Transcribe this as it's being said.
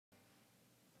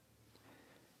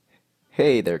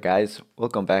Hey there guys,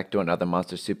 welcome back to another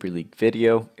Monster Super League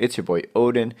video. It's your boy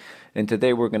Odin, and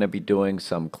today we're going to be doing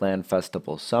some Clan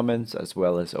Festival summons as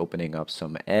well as opening up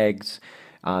some eggs.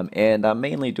 And I'm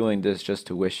mainly doing this just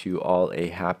to wish you all a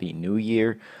happy new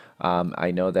year.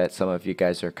 I know that some of you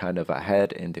guys are kind of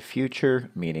ahead in the future,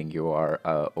 meaning you are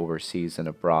overseas and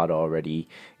abroad already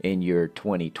in your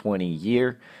 2020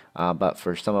 year. But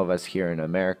for some of us here in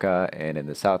America and in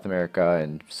the South America,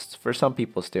 and for some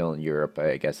people still in Europe,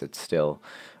 I guess it's still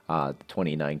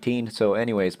 2019. So,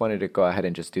 anyways, wanted to go ahead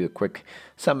and just do a quick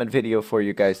summon video for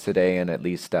you guys today, and at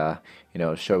least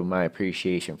show my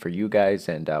appreciation for you guys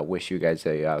and wish you guys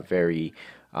a very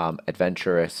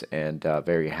adventurous and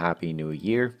very happy new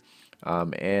year.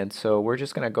 And so we're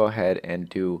just going to go ahead and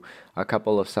do a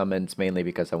couple of summons, mainly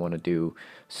because I want to do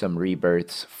some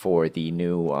rebirths for the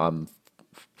new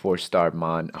 4-star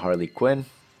Mon Harley Quinn.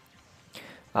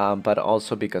 But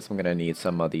also because I'm going to need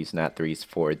some of these Nat 3s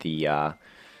for the...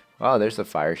 oh, there's a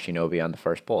Fire Shinobi on the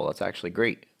first pull. That's actually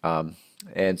great.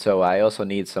 And so I also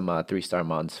need some 3-star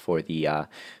Mons for the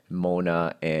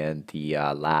Mona and the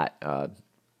Lat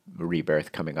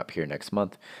rebirth coming up here next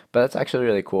month. But that's actually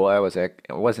really cool. I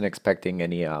wasn't expecting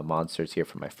any monsters here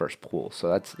for my first pool, so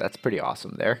that's pretty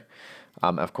awesome there.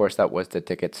 Of course, that was the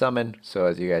ticket summon. So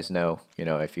as you guys know,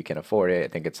 if you can afford it, I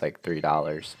think it's like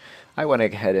 $3. I went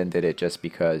ahead and did it just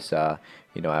because I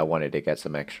wanted to get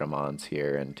some extra mons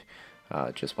here and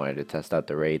just wanted to test out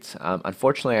the rates.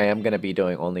 Unfortunately, I am going to be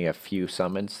doing only a few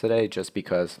summons today, just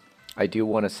because I do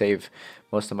want to save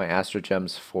most of my Astro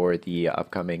Gems for the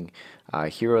upcoming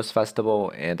Heroes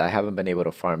Festival, and I haven't been able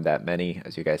to farm that many.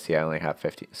 As you guys see, I only have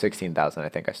 16,000 I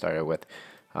think I started with.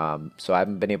 So I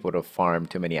haven't been able to farm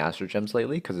too many Astro Gems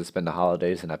lately because it's been the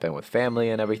holidays and I've been with family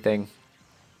and everything.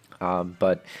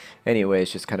 But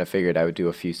anyways, just kind of figured I would do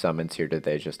a few summons here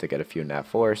today just to get a few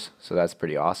Nat 4s. So that's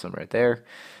pretty awesome right there.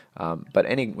 But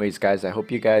anyways, guys, I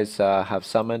hope you guys have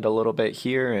summoned a little bit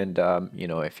here. And,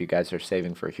 if you guys are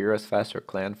saving for Heroes Fest or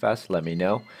Clan Fest, let me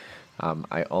know.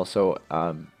 I also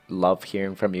love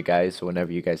hearing from you guys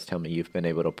whenever you guys tell me you've been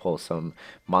able to pull some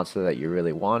monster that you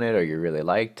really wanted or you really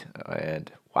liked. And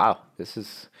wow, this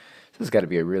has got to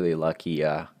be a really lucky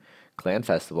Clan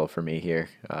Festival for me here.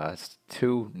 It's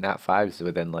 2 Nat 5s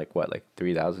within like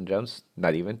 3,000 gems?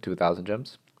 Not even 2,000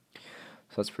 gems.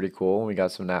 So that's pretty cool. We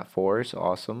got some Nat 4s.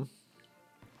 Awesome.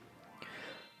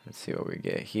 Let's see what we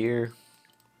get here.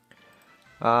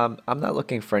 I'm not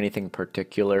looking for anything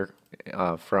particular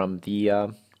from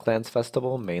the Clans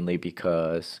Festival, mainly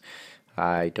because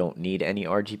I don't need any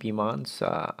RGB mons.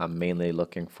 I'm mainly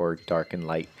looking for Dark and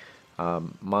Light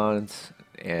mons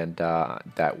and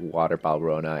that Water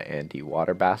Balrona and the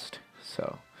Water Bast.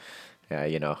 So, yeah,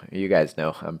 you guys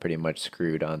know I'm pretty much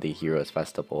screwed on the Heroes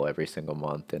Festival every single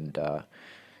month, and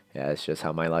yeah, it's just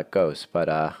how my luck goes. But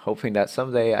hoping that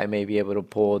someday I may be able to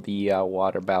pull the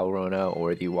Water Balrona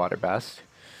or the Water Bast.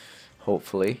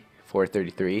 Hopefully,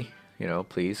 433.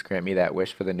 Please grant me that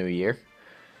wish for the new year.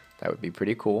 That would be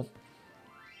pretty cool.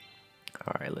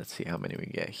 All right, let's see how many we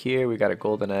get here. We got a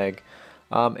golden egg.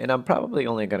 And I'm probably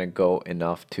only going to go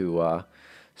enough to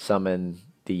summon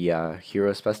the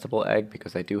Heroes Festival egg,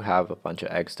 because I do have a bunch of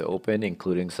eggs to open,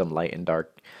 including some light and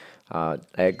dark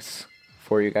eggs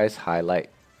for you guys.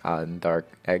 Highlight and dark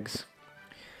eggs.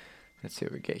 Let's see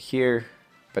what we get here.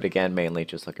 But again, mainly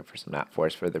just looking for some Nat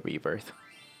 4s for the rebirth.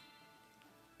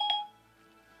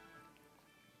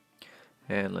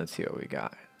 And let's see what we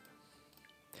got.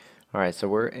 Alright, so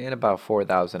we're in about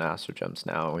 4,000 Astro Gems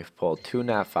now. We've pulled 2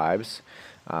 Nat 5s.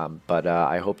 But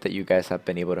I hope that you guys have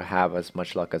been able to have as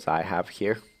much luck as I have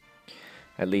here.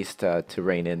 At least to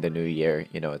rein in the new year.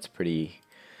 It's pretty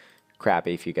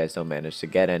crappy if you guys don't manage to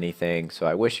get anything. So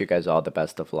I wish you guys all the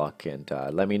best of luck. And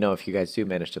let me know if you guys do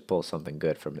manage to pull something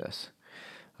good from this.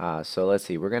 So let's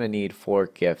see. We're going to need 4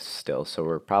 gifts still. So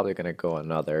we're probably going to go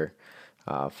another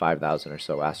 5,000 or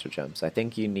so Astro Gems. I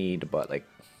think you need about like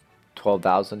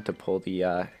 12,000 to pull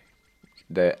the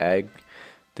egg,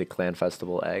 the Clan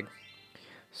Festival egg.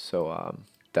 So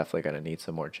definitely gonna need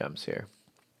some more gems here.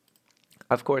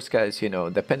 Of course, guys,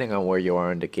 depending on where you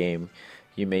are in the game,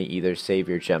 you may either save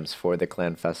your gems for the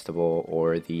Clan Festival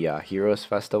or the Heroes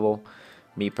Festival.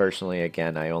 Me personally,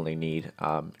 again, I only need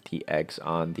the eggs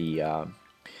on the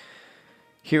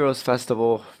Heroes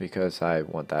Festival because I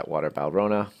want that Water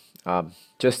Balrona.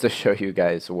 Just to show you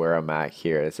guys where I'm at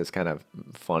here, this is kind of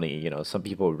funny. Some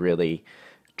people really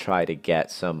try to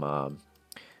get some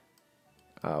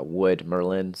wood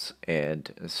Merlins,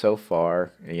 and so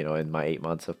far, in my 8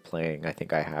 months of playing, I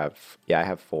think I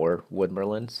have 4 wood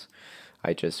Merlins.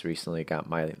 I just recently got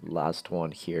my last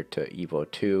one here to Evo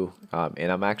 2,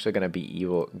 and I'm actually going to be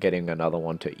getting another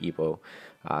one to Evo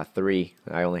 3.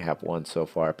 I only have one so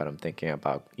far, but I'm thinking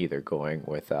about either going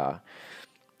with,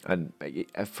 and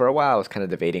for a while I was kind of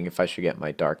debating if I should get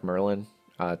my Dark Merlin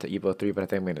to Evo 3, but I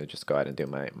think I'm going to just go ahead and do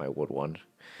my wood one,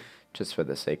 just for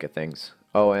the sake of things.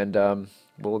 Oh, and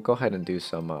we'll go ahead and do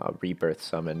some rebirth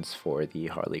summons for the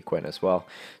Harley Quinn as well.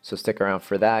 So stick around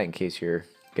for that in case you're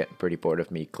getting pretty bored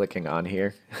of me clicking on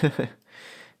here. And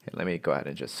let me go ahead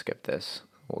and just skip this.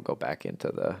 We'll go back into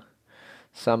the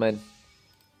summon,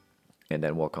 and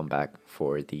then we'll come back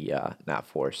for the Nat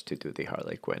Force to do the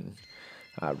Harley Quinn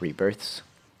rebirths.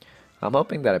 I'm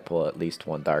hoping that I pull at least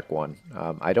one dark one.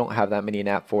 I don't have that many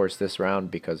Nat Force this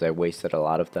round because I wasted a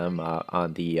lot of them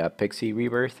on the Pixie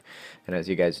Rebirth. And as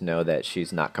you guys know, that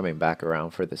she's not coming back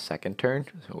around for the second turn,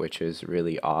 which is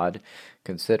really odd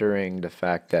considering the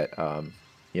fact that,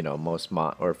 you know, most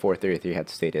 433 had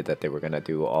stated that they were going to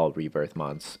do all Rebirth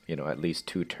months, you know, at least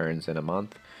 2 turns in a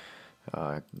month.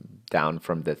 Down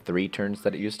from the 3 turns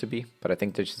that it used to be, but I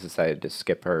think they just decided to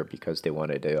skip her because they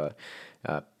wanted to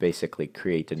basically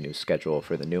create a new schedule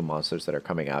for the new monsters that are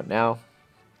coming out now.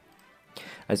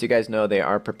 As you guys know, they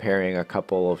are preparing a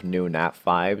couple of new Nat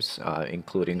 5s,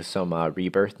 including some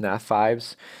Rebirth Nat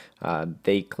 5s.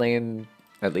 They claim,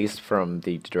 at least from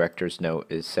the director's note,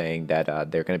 is saying that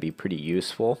they're going to be pretty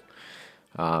useful.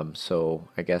 So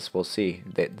I guess we'll see.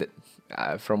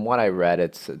 From what I read,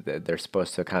 they're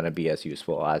supposed to kind of be as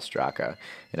useful as Draka,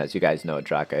 and as you guys know,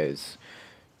 Draka is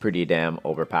pretty damn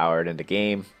overpowered in the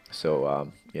game.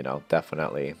 So you know,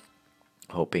 definitely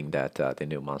hoping that the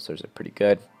new monsters are pretty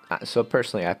good. So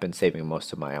personally, I've been saving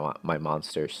most of my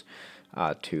monsters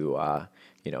to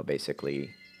you know, basically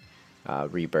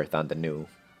rebirth on the new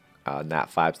Nat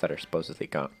 5s that are supposedly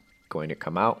going to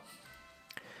come out.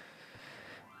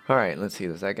 Alright, let's see,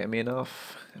 does that get me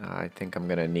enough? I think I'm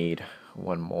gonna need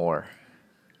one more.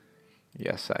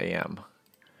 Yes, I am.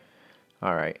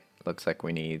 Alright, looks like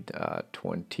we need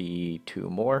 22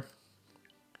 more.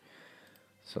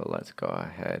 So let's go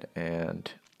ahead and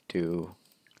do,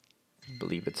 I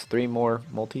believe it's 3 more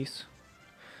multis.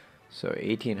 So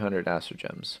 1800 Astro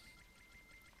Gems.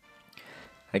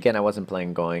 Again, I wasn't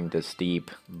planning going this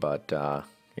deep, but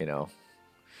you know,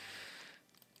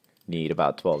 need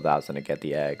about 12,000 to get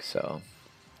the egg, so.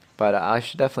 But I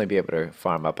should definitely be able to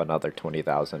farm up another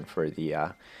 20,000 for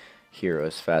the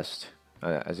Heroes Fest.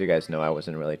 As you guys know, I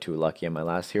wasn't really too lucky in my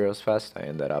last Heroes Fest. I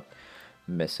ended up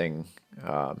missing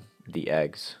the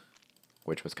eggs,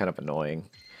 which was kind of annoying.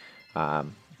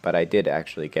 But I did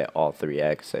actually get all 3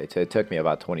 eggs. It took me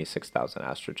about 26,000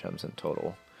 Astro Gems in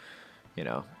total, you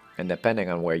know. And depending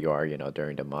on where you are, you know,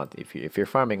 during the month, if you're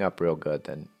farming up real good,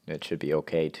 then it should be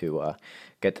okay to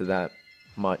get to that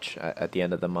much at the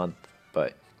end of the month.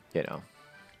 But you know,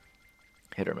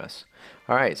 hit or miss.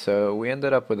 All right, so we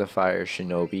ended up with a Fire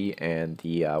Shinobi and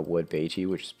the Wood Beiji,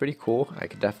 which is pretty cool. I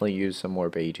could definitely use some more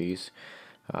Beijis,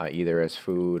 either as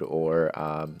food or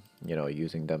you know,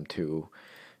 using them to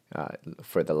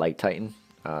for the Light Titan.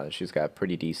 She's got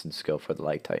pretty decent skill for the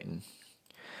Light Titan.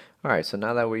 Alright, so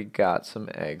now that we got some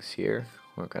eggs here,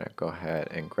 we're going to go ahead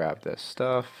and grab this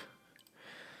stuff.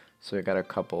 So we got a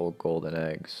couple golden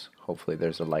eggs. Hopefully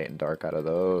there's a light and dark out of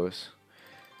those.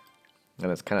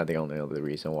 And it's kind of the only other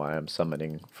reason why I'm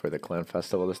summoning for the Clan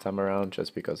Festival this time around,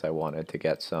 just because I wanted to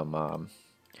get some,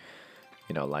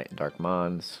 you know, light and dark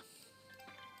mons.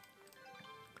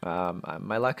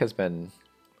 My luck has been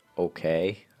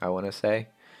okay, I want to say,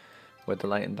 with the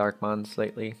light and dark mons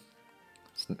lately.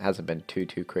 It hasn't been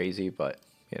too crazy, but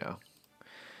you know,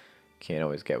 can't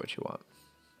always get what you want.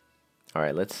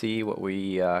 Alright, let's see what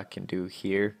we can do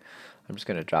here. I'm just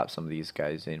gonna drop some of these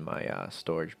guys in my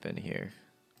storage bin here.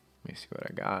 Let me see what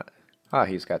I got. Ah,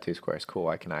 he's got 2 squares. Cool.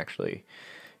 I can actually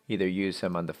either use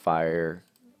him on the fire,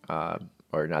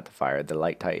 or not the fire, the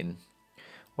Light Titan,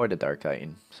 or the Dark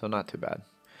Titan. So not too bad.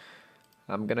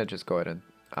 I'm gonna just go ahead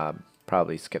and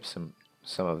probably skip some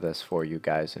of this for you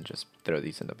guys and just throw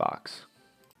these in the box.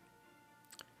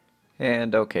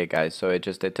 And okay guys, so it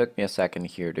took me a second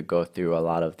here to go through a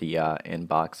lot of the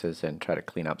inboxes and try to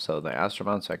clean up some of the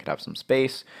Astromon so I could have some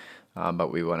space,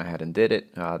 but we went ahead and did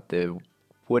it. The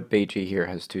Wood Beiji here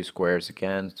has 2 squares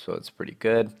again, so it's pretty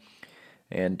good.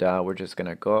 And we're just going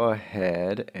to go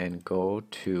ahead and go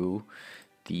to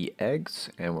the eggs,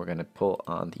 and we're going to pull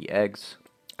on the eggs.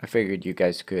 I figured you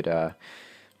guys could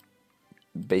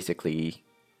basically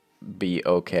be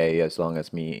okay as long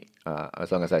as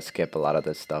I skip a lot of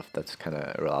this stuff that's kind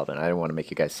of irrelevant. I didn't want to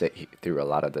make you guys sit through a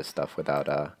lot of this stuff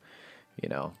without you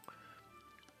know,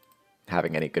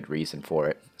 having any good reason for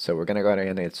it. So we're gonna go ahead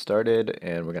and get started,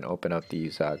 and we're gonna open up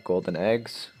these golden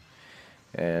eggs,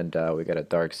 and we got a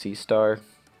dark sea star.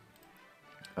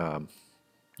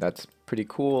 That's pretty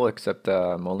cool, except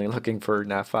I'm only looking for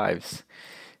nat 5s.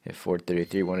 If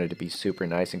 433 wanted to be super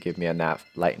nice and give me a nat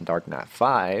light and dark nat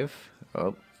 5,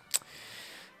 oh,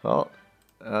 well,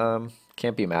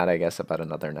 can't be mad, I guess, about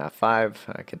another nat 5.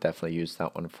 I could definitely use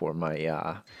that one for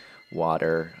my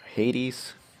water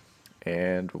Hades.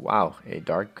 And wow, a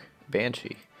dark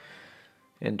Banshee.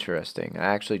 Interesting. I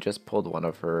actually just pulled one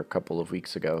of her a couple of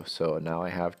weeks ago, so now I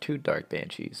have two dark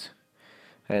Banshees.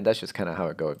 And that's just kind of how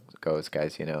it goes,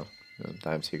 guys, you know.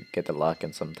 Sometimes you get the luck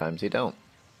and sometimes you don't.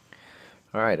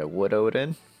 Alright, a Wood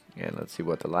Odin. And let's see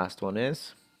what the last one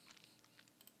is.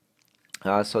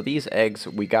 So these eggs,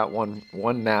 we got one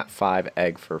nat 5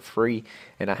 egg for free,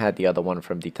 and I had the other one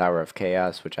from the Tower of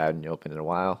Chaos, which I hadn't opened in a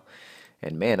while.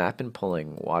 And man, I've been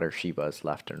pulling water Shibas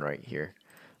left and right here.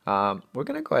 We're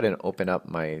gonna go ahead and open up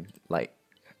my light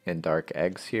and dark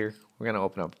eggs here. We're gonna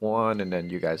open up one, and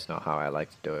then you guys know how I like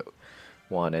to do it.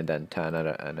 One and then 10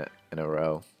 in a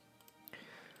row.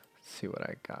 Let's see what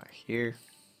I got here.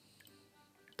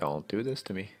 Don't do this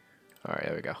to me. Alright,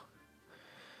 there we go.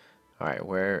 Alright,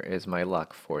 where is my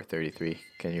luck, 433?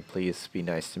 Can you please be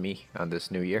nice to me on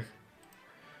this new year?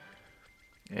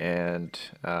 And,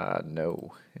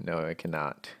 no, I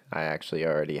cannot. I actually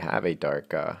already have a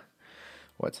dark,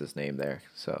 what's his name there,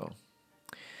 so,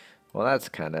 well, that's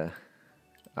kind of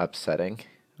upsetting.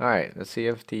 Alright, let's see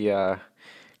if the,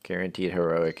 guaranteed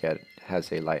heroic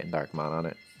has a light and dark mon on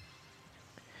it.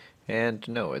 And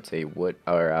no, it's a wood,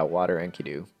 or a water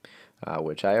Enkidu,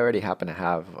 which I already happen to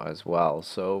have as well,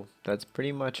 so that's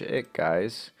pretty much it,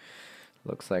 guys.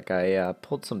 Looks like I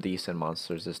pulled some decent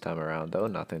monsters this time around, though.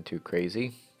 Nothing too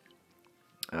crazy.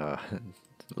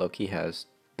 Loki has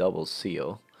double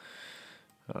seal.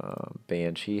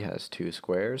 Banshee has 2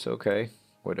 squares. Okay.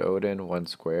 Wood Odin, 1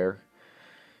 square.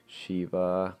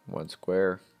 Shiva, 1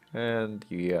 square. And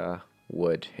the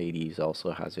Wood Hades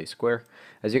also has a square.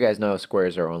 As you guys know,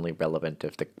 squares are only relevant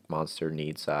if the monster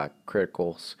needs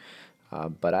criticals.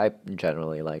 But I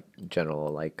generally like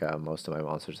most of my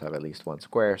monsters have at least 1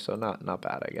 square, so not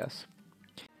bad, I guess.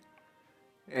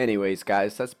 Anyways,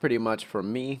 guys, that's pretty much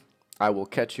from me. I will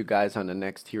catch you guys on the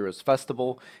next Heroes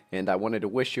Festival, and I wanted to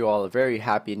wish you all a very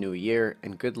happy new year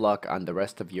and good luck on the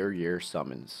rest of your year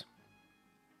summons.